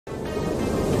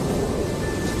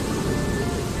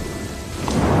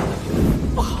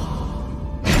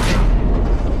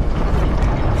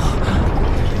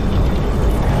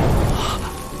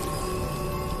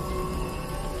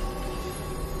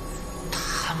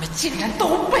们竟然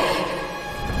都被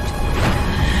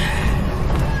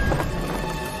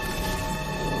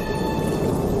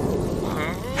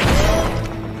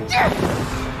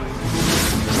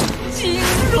惊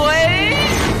蕊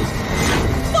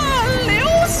半流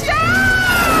霞。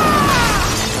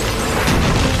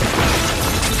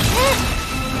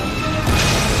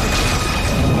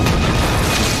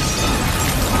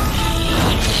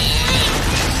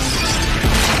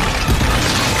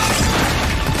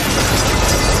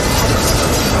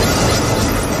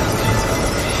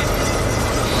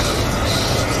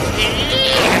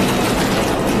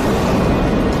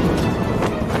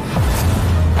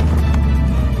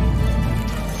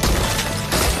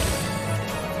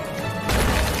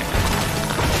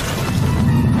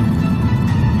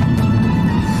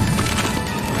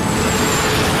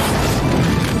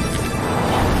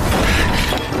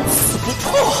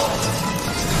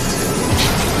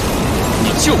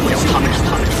救不了他们了，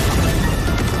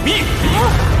灭！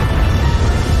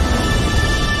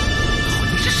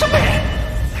你是什么人？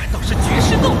难道是绝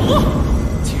世斗罗？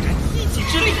竟然一己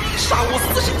之力杀我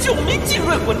49名精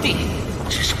锐魂帝，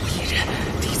只是我一人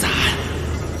敌在暗，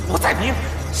我在明，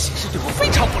形势对我非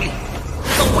常不利，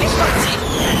都会上计。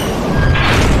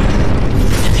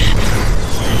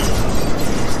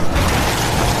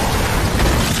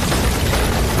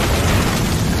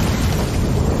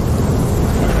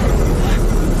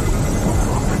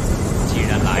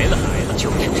就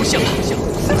留下吧。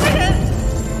什么人？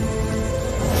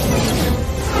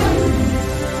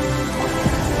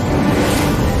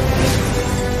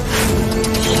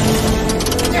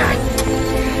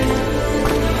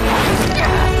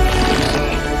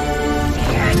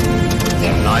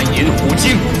蓝银虎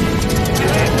鲸，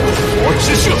我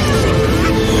之射。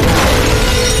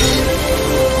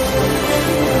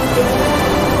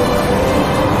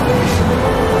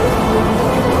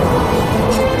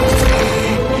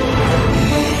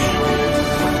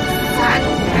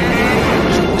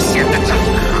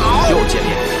又见面，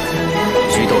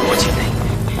菊斗罗前辈，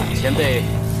前辈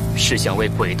是想为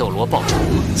鬼斗罗报仇？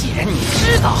既然你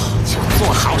知道，就做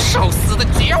好受死的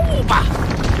觉悟吧。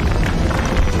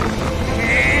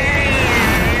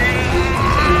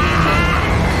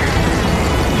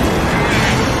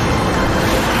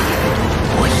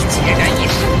我已孑然一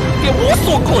身，便无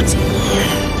所顾忌。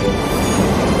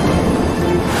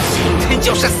今天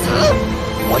就是死，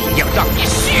我也要让你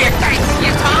血债血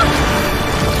偿。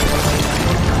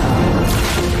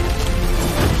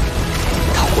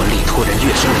魂力突然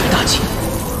跃升了一大截，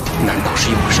难道是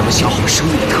用了什么消耗生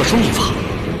命的特殊秘法？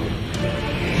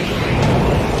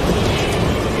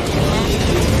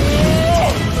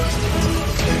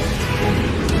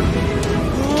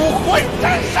武魂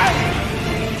战山！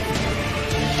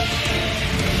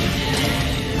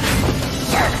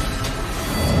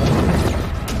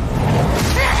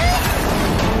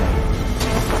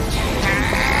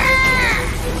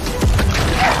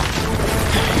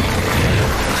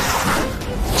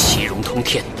通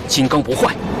天，金刚不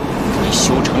坏，你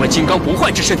修成了金刚不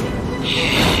坏之身。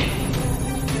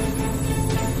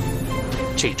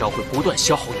这招会不断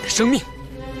消耗你的生命。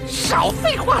少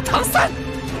废话，唐三！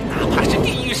哪怕是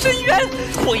地狱深渊，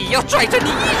我也要拽着你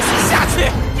一起下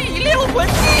去！第6魂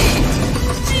技，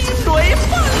惊蕊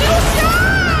半流霞！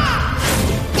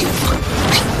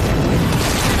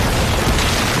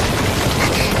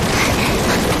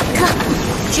哥，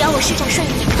只要我施展瞬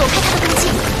移，躲开他的攻击，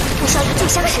不需要他2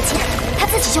相时间，他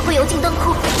自己就会油尽灯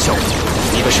枯。小五，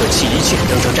你们舍弃一切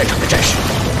登上战场的战士，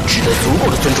值得足够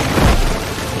的尊重。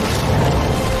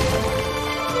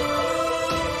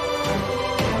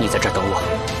你在这儿等我。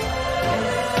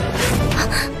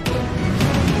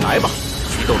来吧，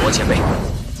菊斗罗前辈，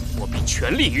我必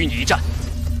全力与你一战。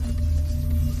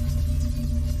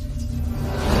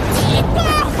第8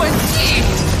魂技，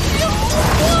幽魂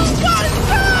万杀！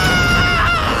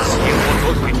邪魔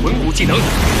左腿魂骨技能，虎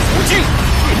鲸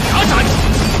遁牙斩。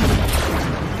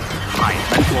泰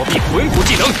坦躲避魂骨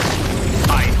技能，泰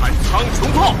坦苍穹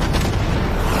炮。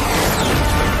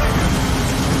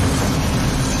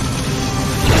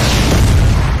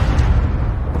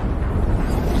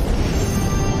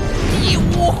第5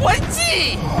魂技，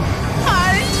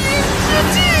寒阴之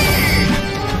技。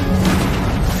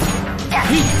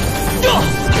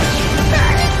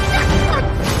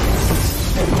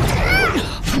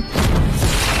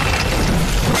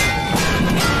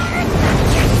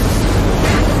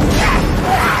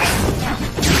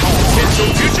天手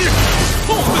绝知，兔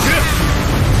子诀。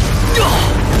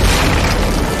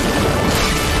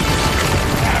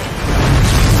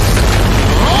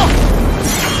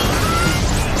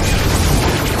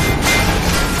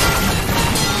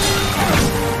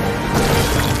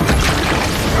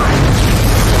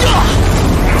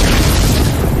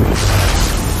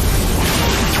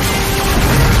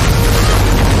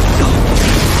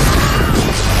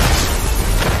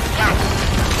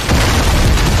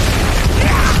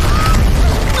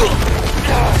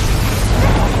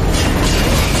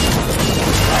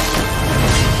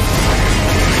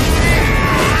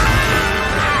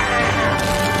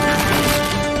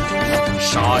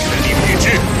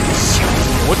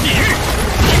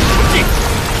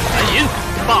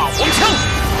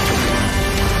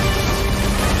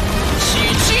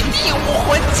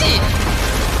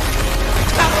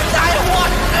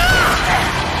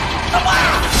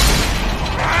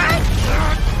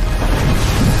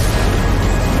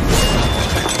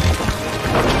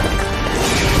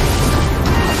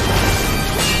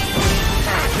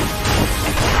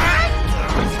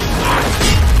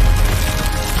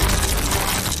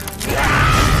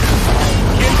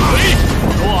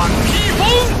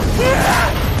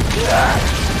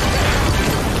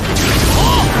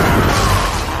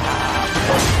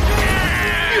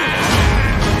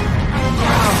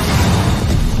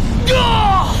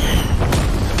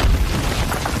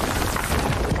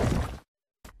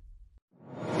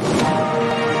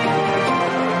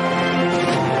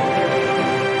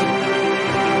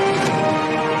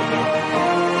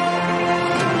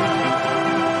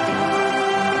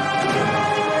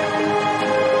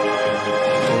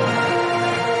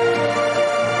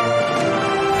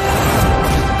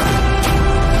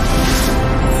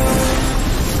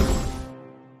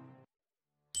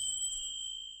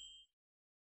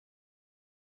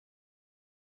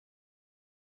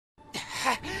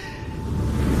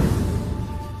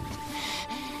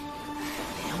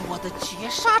的绝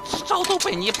杀之招都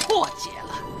被你破解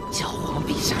了。教皇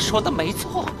陛下说的没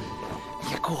错，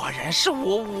你果然是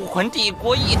我武魂帝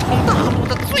国一统大陆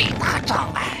的最大障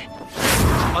碍。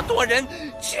这么多人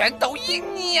全都因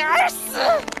你而死。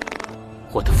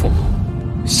我的父母，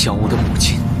小吴的母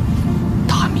亲，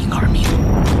大明二明，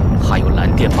还有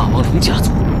蓝电霸王龙家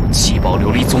族、七宝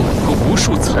琉璃宗和无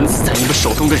数惨死在你们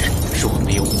手中的人。若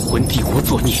没有武魂帝国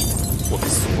作孽，我们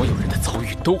所有人的遭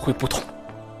遇都会不同。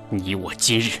你我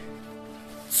今日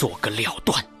做个了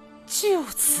断，就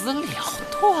此了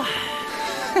断。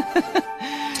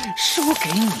输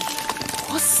给你，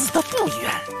我死得不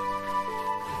冤。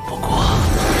不过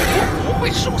我不会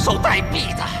束手待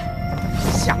毙的。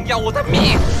想要我的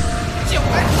命，就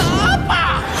来得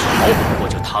吧！好，我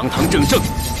就堂堂正正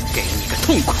给你个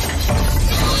痛快。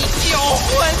地久魂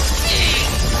技，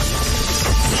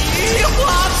菊花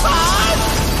残，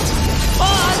半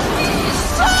地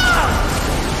上，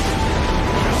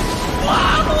花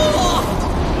木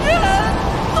人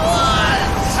断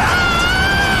杀。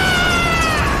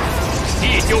地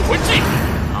久魂技，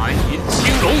蓝银青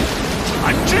龙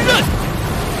缠之刃。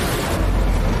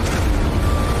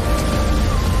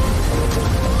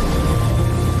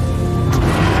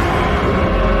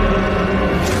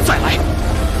再来，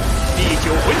地久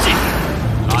魂技，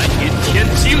蓝银天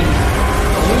青龙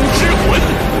之魂。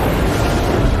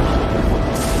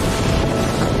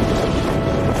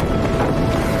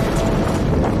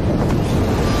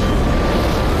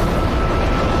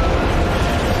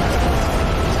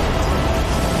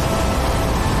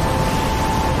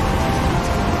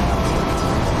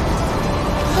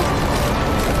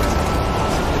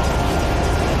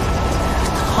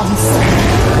唐三，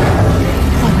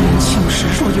万年青时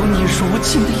若有你如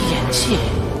今的眼界，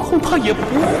恐怕也不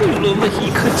会沦为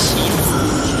一颗棋子，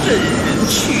任人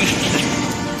驱使。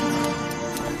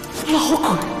老鬼，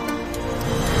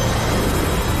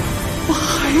我还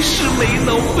是没能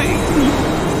为你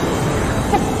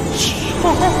报仇。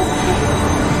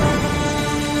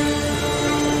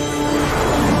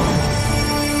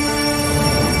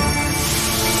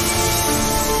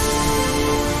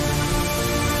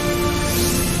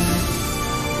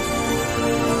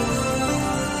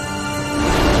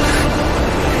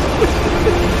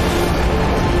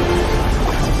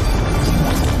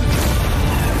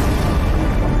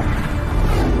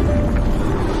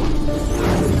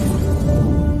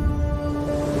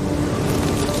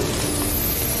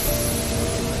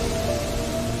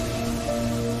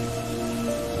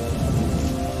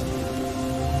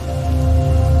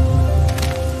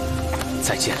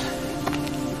再见了，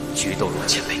菊斗罗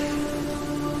前辈。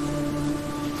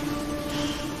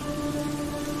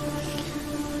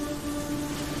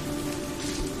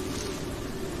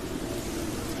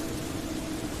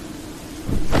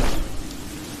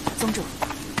宗主，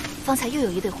方才又有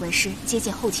一队魂师接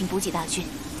近后勤补给大军，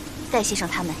代谢上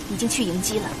他们已经去迎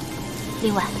击了。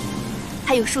另外，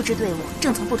还有数支队伍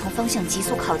正从不同方向急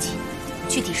速靠近，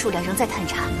具体数量仍在探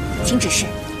查，请指示。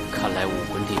看来武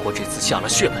魂帝国这次下了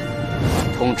血本。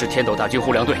通知天斗大军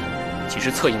护粮队，及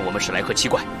时策应我们史莱克七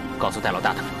怪，告诉戴老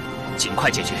大他们，尽快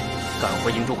解决，赶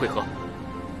回营中会合。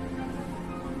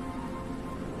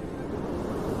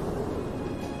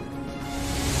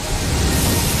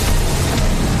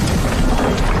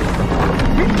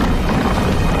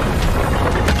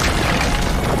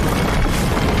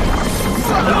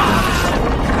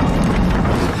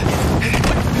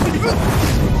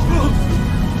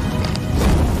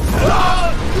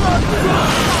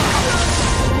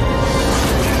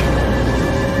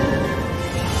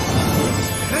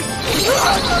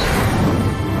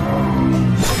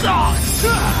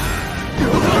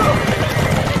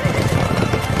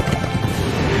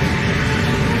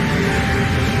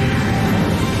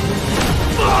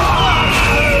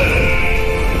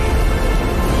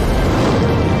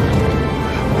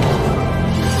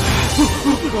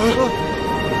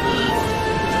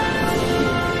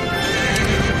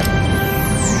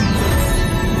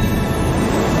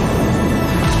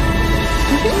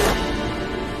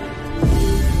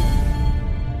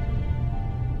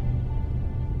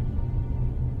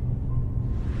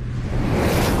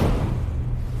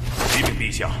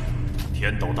陛下，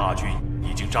天斗大军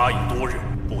已经扎营多日，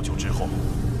不久之后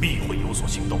必会有所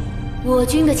行动。我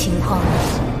军的情况呢？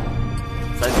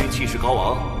三军气势高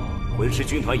昂，魂师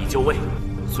军团已就位，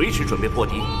随时准备破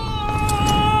敌。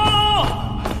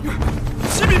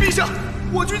启禀陛下，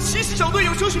我军奇袭小队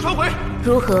有消息传回。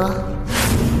如何？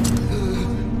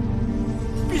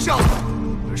陛下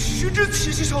，10支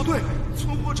奇袭小队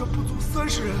存活者不足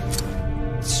30人，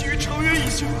其余成员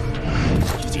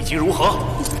已经如何？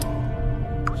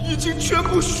已经全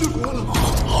部殉国了。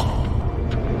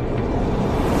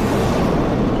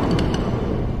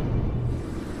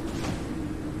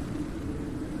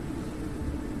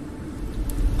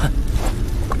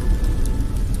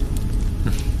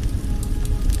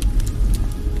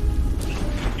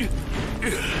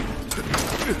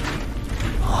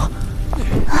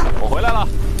我回来了，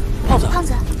胖子。胖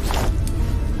子，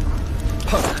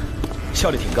效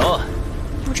率挺高啊。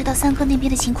不知道三哥那边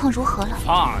的情况如何了？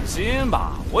放心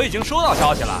吧，我已经收到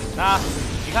消息了。那，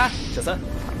你看，小三，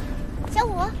小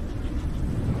五，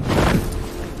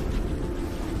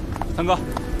三哥，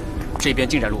这边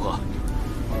进展如何？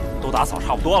都打扫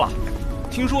差不多了。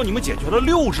听说你们解决了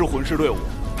6支魂师队伍，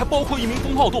还包括1名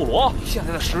风炮斗罗，现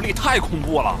在的实力太恐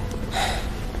怖了。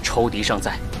仇敌尚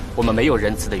在，我们没有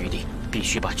仁慈的余地，必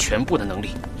须把全部的能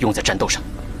力用在战斗上。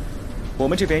我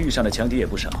们这边遇上的强敌也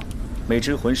不少，每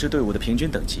支魂师队伍的平均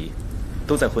等级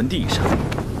都在魂帝以上。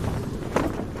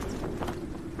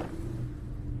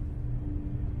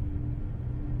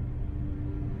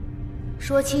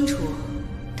说清楚，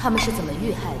他们是怎么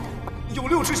遇害的？有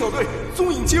6支小队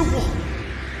踪影皆无，恐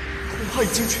怕已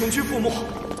经全军覆没。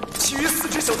其余4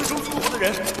支小队中存活的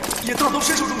人，也大都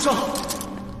身受重伤。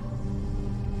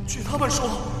据他们说，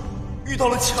遇到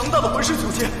了强大的魂师组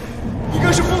建，应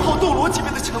该是封号斗罗级别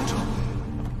的强者。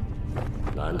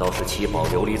难道是7宝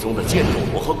琉璃宗的剑斗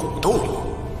罗和古斗罗？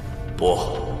不，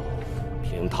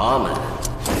凭他们，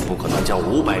不可能将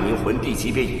500名魂帝级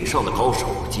别以上的高手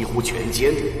几乎全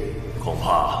歼。恐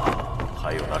怕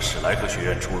还有那史莱克学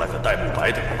院出来的戴沐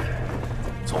白等人。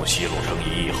从西鲁城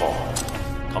一役后，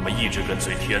他们一直跟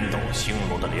随天斗、星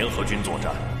罗的联合军作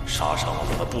战，杀伤了我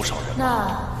们不少人。那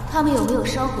他们有没有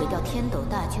烧毁掉天斗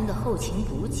大军的后勤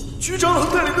补给？局长和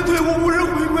带领的队伍无人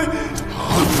回归。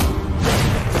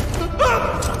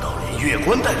难道连月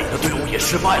关带领的队伍也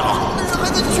失败了？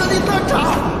还在全力探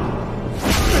查。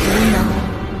人呢？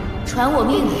传我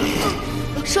命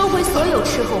令，收回所有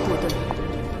斥候部队，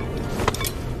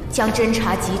将侦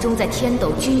察集中在天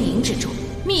斗军营之中，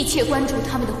密切关注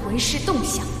他们的魂师动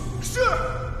向。是。